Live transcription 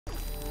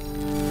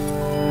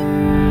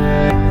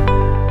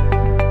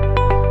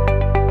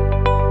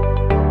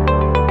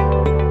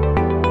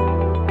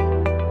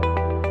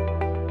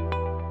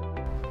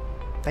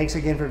thanks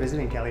again for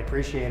visiting, Kelly.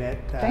 Appreciate it.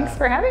 Thanks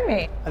for having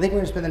me. I think we're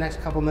going to spend the next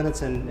couple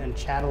minutes and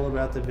chat a little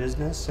about the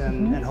business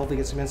and hopefully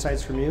get some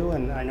insights from you.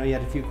 And I know you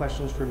had a few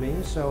questions for me,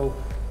 so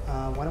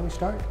why don't we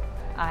start?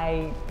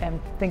 I am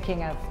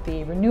thinking of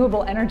the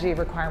renewable energy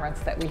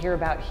requirements that we hear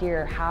about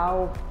here.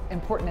 How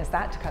important is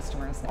that to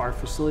customers? Our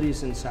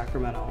facilities in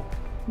Sacramento,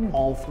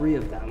 all three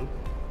of them,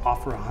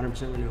 offer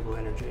 100% renewable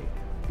energy,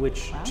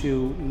 which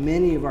to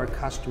many of our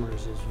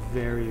customers is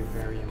very,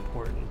 very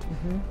important.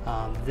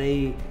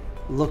 They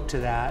look to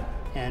that,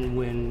 and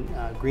when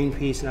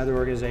Greenpeace and other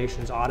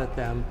organizations audit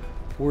them,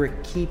 we're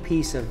a key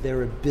piece of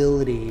their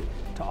ability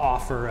to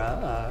offer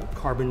a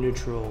carbon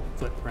neutral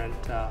footprint.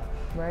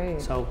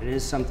 Right. So it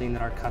is something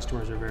that our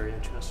customers are very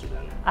interested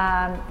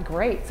in.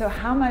 Great. So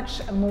how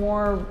much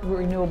more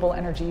renewable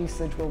energy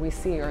usage will we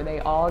see? Are they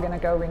all going to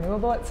go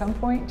renewable at some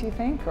point, do you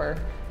think? Or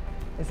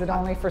is it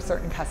only for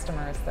certain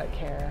customers that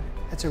care?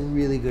 That's a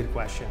really good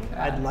question.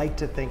 I'd like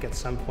to think at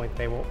some point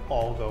they will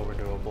all go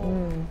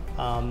renewable.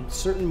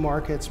 Certain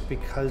markets,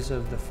 because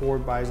of the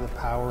forward buys of the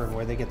power and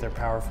where they get their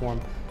power from,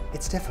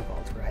 it's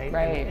difficult, right?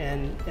 Right.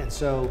 And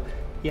so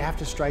you have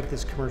to strike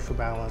this commercial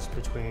balance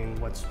between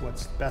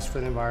what's best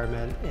for the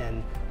environment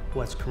and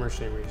what's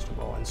commercially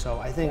reasonable. And so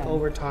I think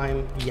over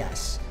time,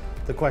 yes.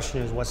 The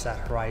question is, what's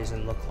that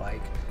horizon look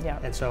like? Yeah.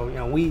 And so, you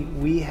know,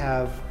 we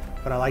have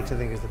what I like to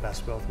think is the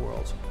best of both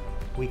worlds.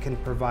 We can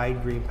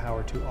provide green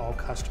power to all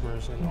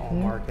customers in all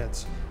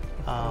markets,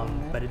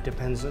 but it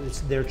depends,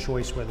 it's their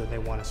choice whether they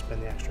want to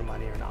spend the extra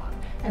money or not.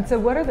 And so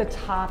what are the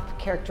top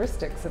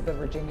characteristics of the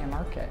Virginia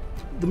market?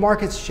 The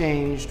market's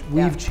changed,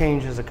 we've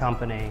changed as a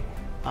company,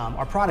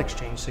 our products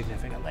changed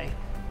significantly.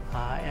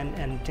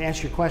 And to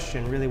answer your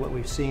question, really what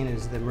we've seen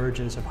is the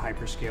emergence of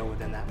hyperscale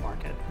within that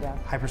market.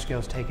 Hyperscale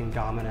is taking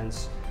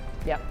dominance.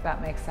 Yep,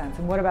 that makes sense.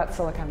 And what about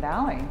Silicon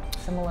Valley?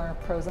 Similar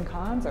pros and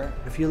cons, or?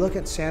 If you look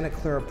at Santa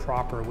Clara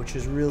proper, which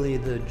is really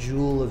the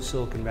jewel of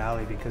Silicon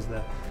Valley because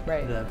the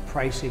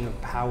pricing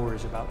of power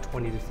is about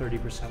 20 to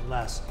 30%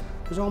 less,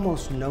 there's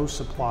almost no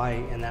supply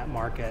in that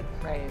market.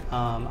 Right.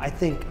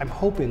 I'm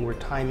hoping we're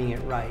timing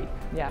it right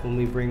when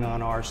we bring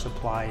on our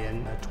supply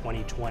in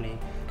 2020.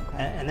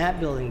 And that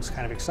building's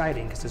kind of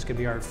exciting because it's going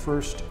to be our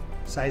first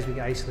seismic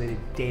isolated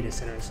data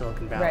center in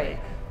Silicon Valley. Right.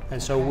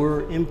 And so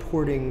we're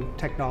importing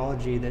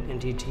technology that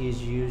NTT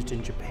has used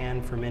in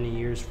Japan for many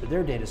years for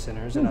their data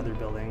centers and other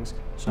buildings.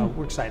 So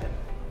we're excited.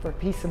 For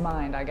peace of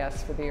mind, I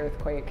guess, for the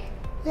earthquake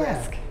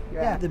risk.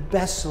 Yeah, the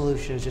best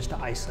solution is just to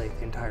isolate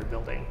the entire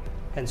building.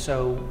 And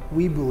so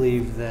we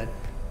believe that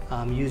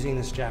using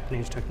this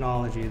Japanese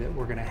technology that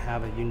we're going to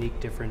have a unique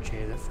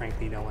differentiator that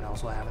frankly no one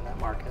else will have in that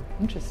market.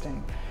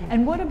 Interesting.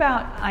 And what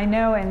about, I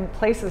know in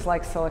places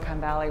like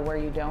Silicon Valley where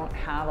you don't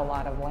have a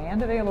lot of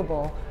land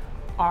available,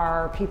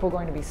 are people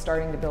going to be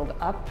starting to build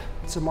up?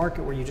 It's a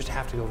market where you just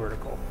have to go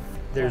vertical.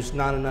 There's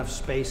not enough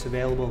space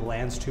available, the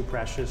land's too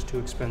precious, too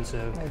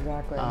expensive.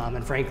 Exactly.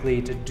 And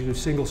frankly, to do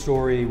single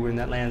story when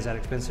that land's that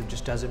expensive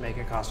just doesn't make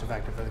it cost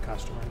effective for the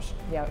customers.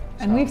 Yep,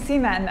 and we've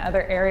seen that in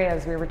other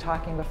areas. We were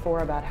talking before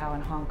about how in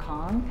Hong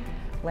Kong,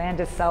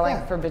 land is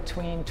selling for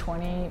between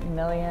 20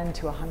 million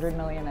to 100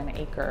 million an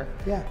acre.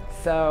 Yeah.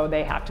 So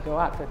they have to go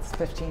up. It's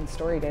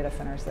 15-story data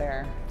centers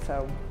there.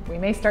 So we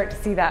may start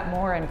to see that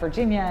more in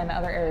Virginia and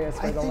other areas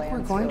where the land's I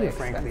think we're going really to,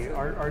 frankly.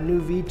 expensive. Our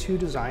new V2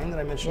 design that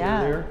I mentioned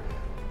earlier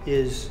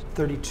is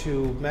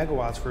 32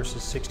 megawatts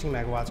versus 16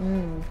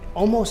 megawatts.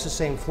 Almost the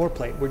same floor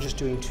plate, we're just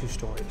doing 2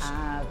 stories.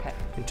 Ah, okay.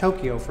 In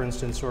Tokyo, for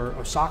instance, or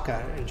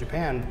Osaka in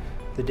Japan,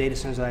 the data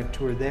centers that I've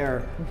toured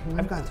there,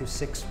 I've gone through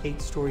 6,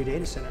 8-story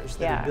data centers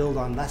that are built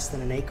on less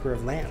than an acre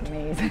of land.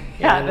 Amazing.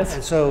 And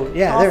so,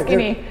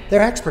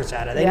 they're experts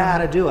at it. They know how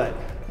to do it.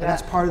 And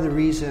that's part of the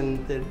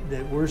reason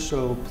that we're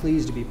so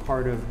pleased to be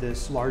part of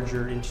this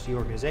larger entity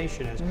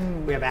organization is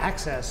we have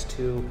access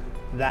to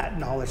that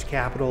knowledge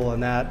capital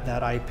and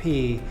that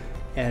IP,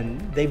 and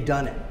they've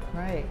done it.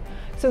 Right.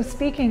 So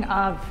speaking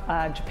of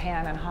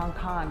Japan and Hong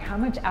Kong, how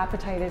much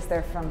appetite is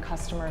there from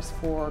customers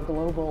for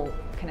global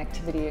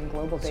connectivity and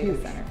global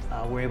data centers?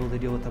 We're able to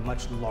deal with a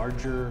much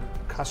larger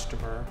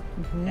customer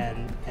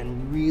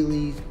and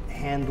really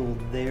handle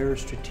their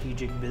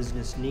strategic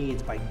business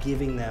needs by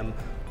giving them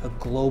a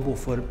global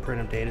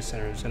footprint of data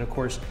centers. And of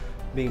course,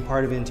 being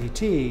part of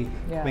NTT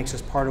makes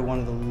us part of one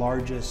of the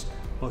largest,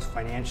 most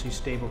financially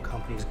stable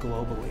companies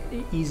globally.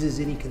 It eases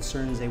any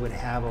concerns they would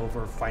have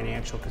over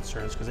financial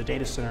concerns because a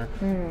data center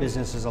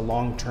business is a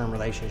long-term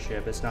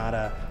relationship. It's not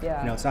a,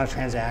 it's not a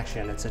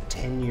transaction. It's a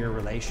 10-year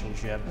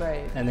relationship,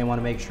 and they want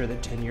to make sure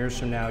that 10 years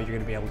from now you're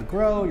going to be able to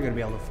grow. You're going to be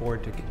able to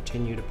afford to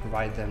continue to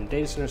provide them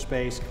data center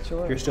space.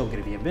 You're still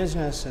going to be a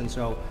business, and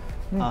so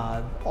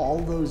all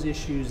those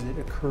issues that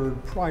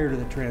occurred prior to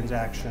the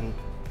transaction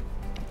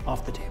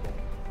off the table.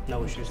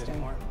 No issues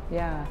anymore.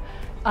 Yeah.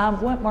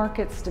 What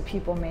markets do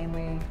people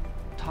mainly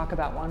talk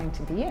about wanting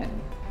to be in?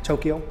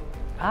 Tokyo,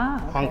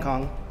 Hong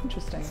Kong,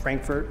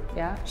 Frankfurt,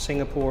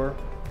 Singapore.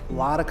 A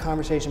lot of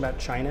conversation about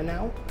China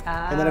now.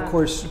 And then of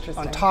course,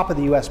 on top of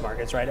the US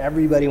markets, right?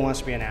 Everybody wants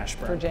to be in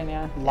Ashburn.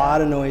 Virginia. A lot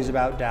of noise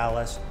about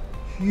Dallas.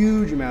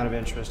 huge amount of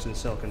interest in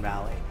Silicon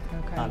Valley.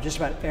 Okay. Just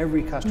about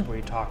every customer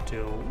we talk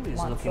to is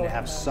looking to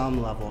have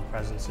some level of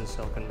presence in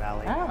Silicon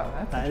Valley. Oh,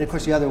 that's and of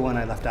course, the other one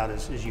I left out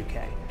is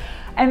UK.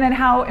 And then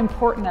how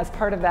important, as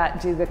part of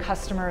that, do the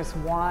customers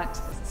want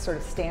sort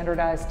of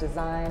standardized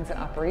designs and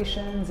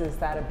operations? Is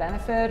that a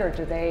benefit, or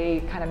do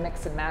they kind of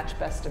mix and match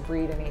best of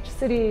breed in each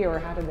city, or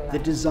how do they?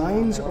 The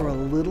designs are a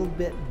little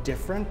bit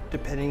different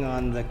depending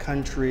on the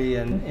country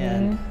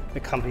and the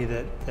company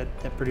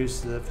that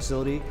produces the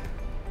facility.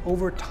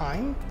 Over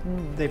time,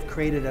 they've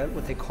created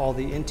what they call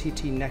the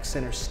NTT Next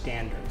Center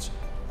Standards.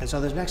 And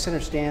so those Next Center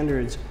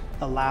Standards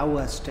allow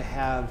us to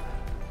have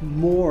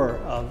more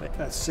of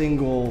a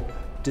single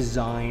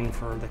design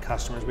for the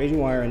customers.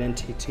 RagingWire and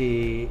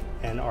NTT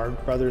and our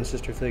brother and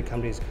sister affiliate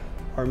companies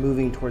are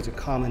moving towards a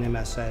common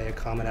MSA, a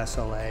common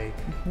SLA,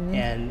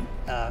 and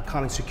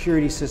common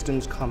security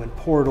systems, common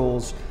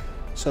portals,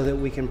 so that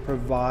we can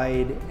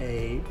provide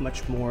a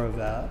much more of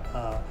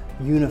a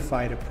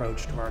unified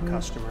approach to our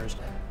customers.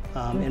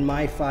 In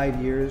my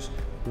 5 years,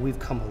 we've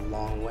come a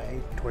long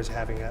way towards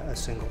having a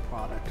single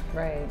product.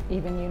 Right,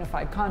 even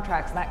unified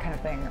contracts, that kind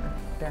of thing,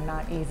 they're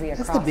not easy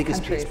across countries. That's the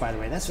biggest piece, by the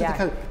way. That's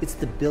what it's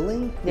the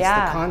billing, it's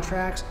the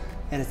contracts,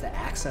 and it's the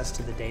access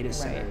to the data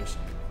centers.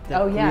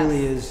 That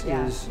really is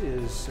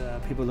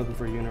people looking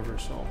for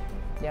universal.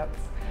 Yep.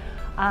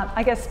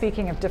 I guess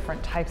speaking of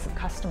different types of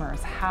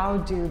customers, how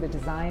do the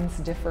designs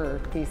differ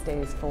these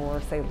days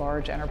for, say,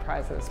 large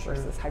enterprises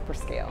versus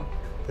hyperscale?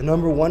 The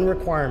number one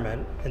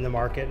requirement in the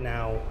market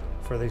now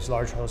for these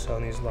large wholesale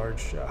and these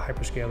large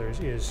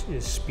hyperscalers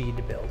is speed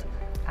to build.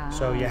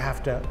 So you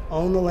have to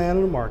own the land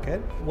in the market.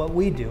 What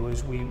we do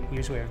is we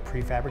usually have a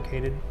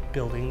prefabricated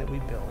building that we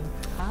build.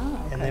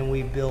 And then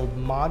we build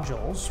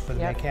modules for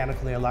the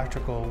mechanical and the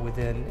electrical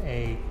within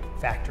a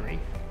factory.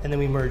 And then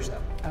we merge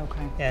them.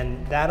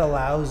 And that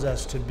allows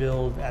us to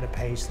build at a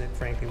pace that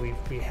frankly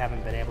we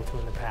haven't been able to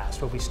in the past.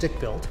 But we stick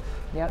built,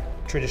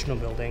 traditional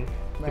building.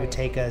 It would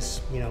take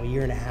us a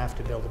year and a half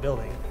to build a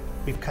building.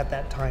 We've cut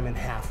that time in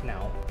half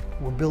now.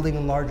 We're building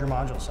in larger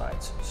module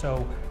sites.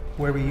 So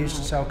where we used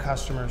to sell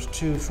customers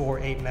 2, 4,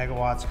 8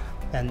 megawatts,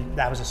 and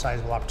that was a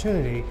sizable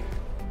opportunity,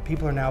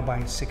 people are now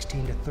buying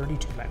 16 to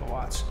 32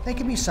 megawatts. They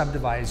can be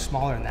subdivided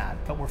smaller than that,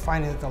 but we're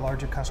finding that the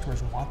larger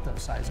customers want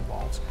those size of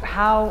vaults.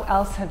 How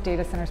else have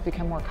data centers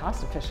become more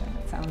cost efficient?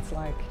 It sounds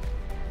like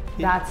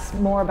that's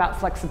more about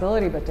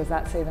flexibility, but does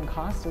that save in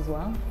cost as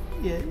well?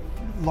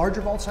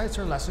 Larger vault sites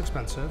are less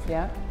expensive.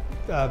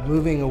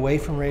 Moving away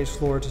from raised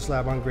floor to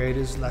slab on grade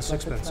is less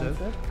expensive.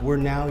 We're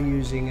now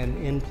using an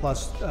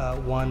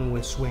N+1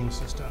 with swing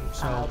system.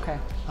 So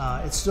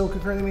it's still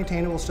concurrently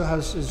maintainable,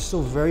 it's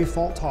still very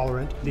fault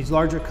tolerant. These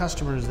larger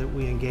customers that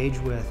we engage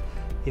with,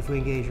 if we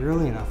engage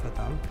early enough with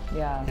them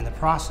in the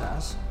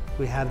process,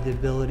 we have the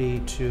ability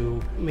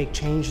to make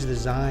changes to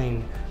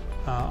design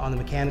on the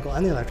mechanical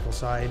and the electrical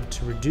side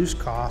to reduce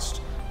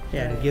cost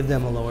and give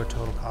them a lower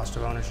total cost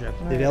of ownership.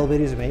 The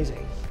availability is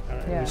amazing.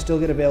 We still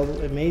get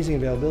amazing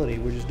availability,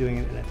 we're just doing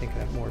it in, I think,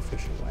 a more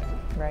efficient way.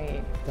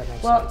 Right. That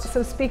makes sense.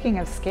 So speaking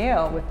of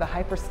scale, with the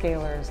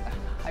hyperscalers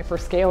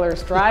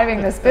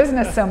driving this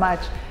business so much,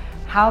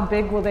 how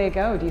big will they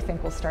go? Do you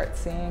think we'll start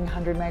seeing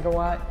 100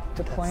 megawatt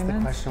deployments? That's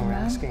the question we're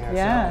asking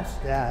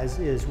ourselves.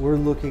 Is we're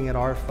looking at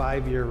our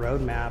 5-year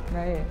roadmap.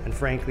 And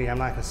frankly, I'm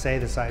not going to say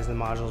the size of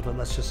the modules, but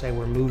let's just say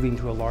we're moving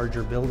to a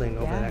larger building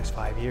over the next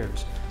 5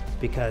 years,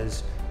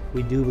 because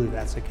we do believe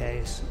that's the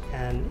case.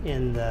 And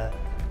in the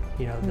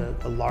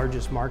the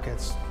largest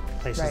markets,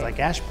 places like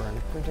Ashburn,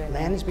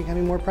 land is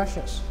becoming more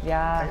precious.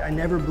 I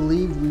never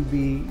believed we'd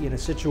be in a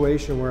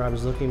situation where I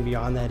was looking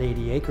beyond that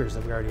 80 acres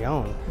that we already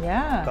own.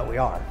 But we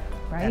are.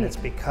 And it's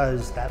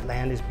because that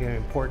land is becoming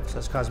important, so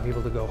it's causing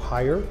people to go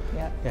higher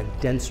and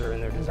denser in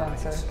their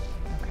designs.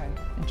 Okay,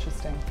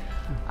 interesting.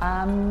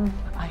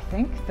 I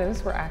think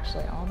those were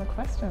actually all the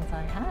questions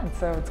I had,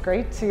 so it's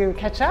great to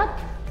catch up.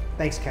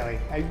 Thanks, Kelly.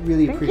 I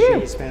really appreciate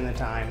you spending the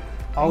time.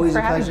 Always a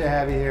pleasure to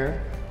have you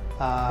here.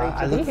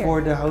 I look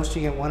forward to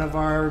hosting at one of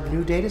our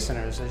new data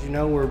centers. As you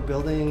know, we're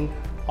building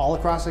all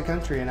across the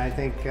country, and I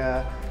think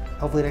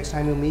hopefully next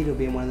time we'll meet, it'll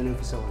be in one of the new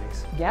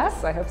facilities.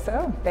 Yes, I hope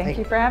so. Thank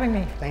you for having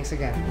me. Thanks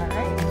again. All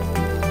right.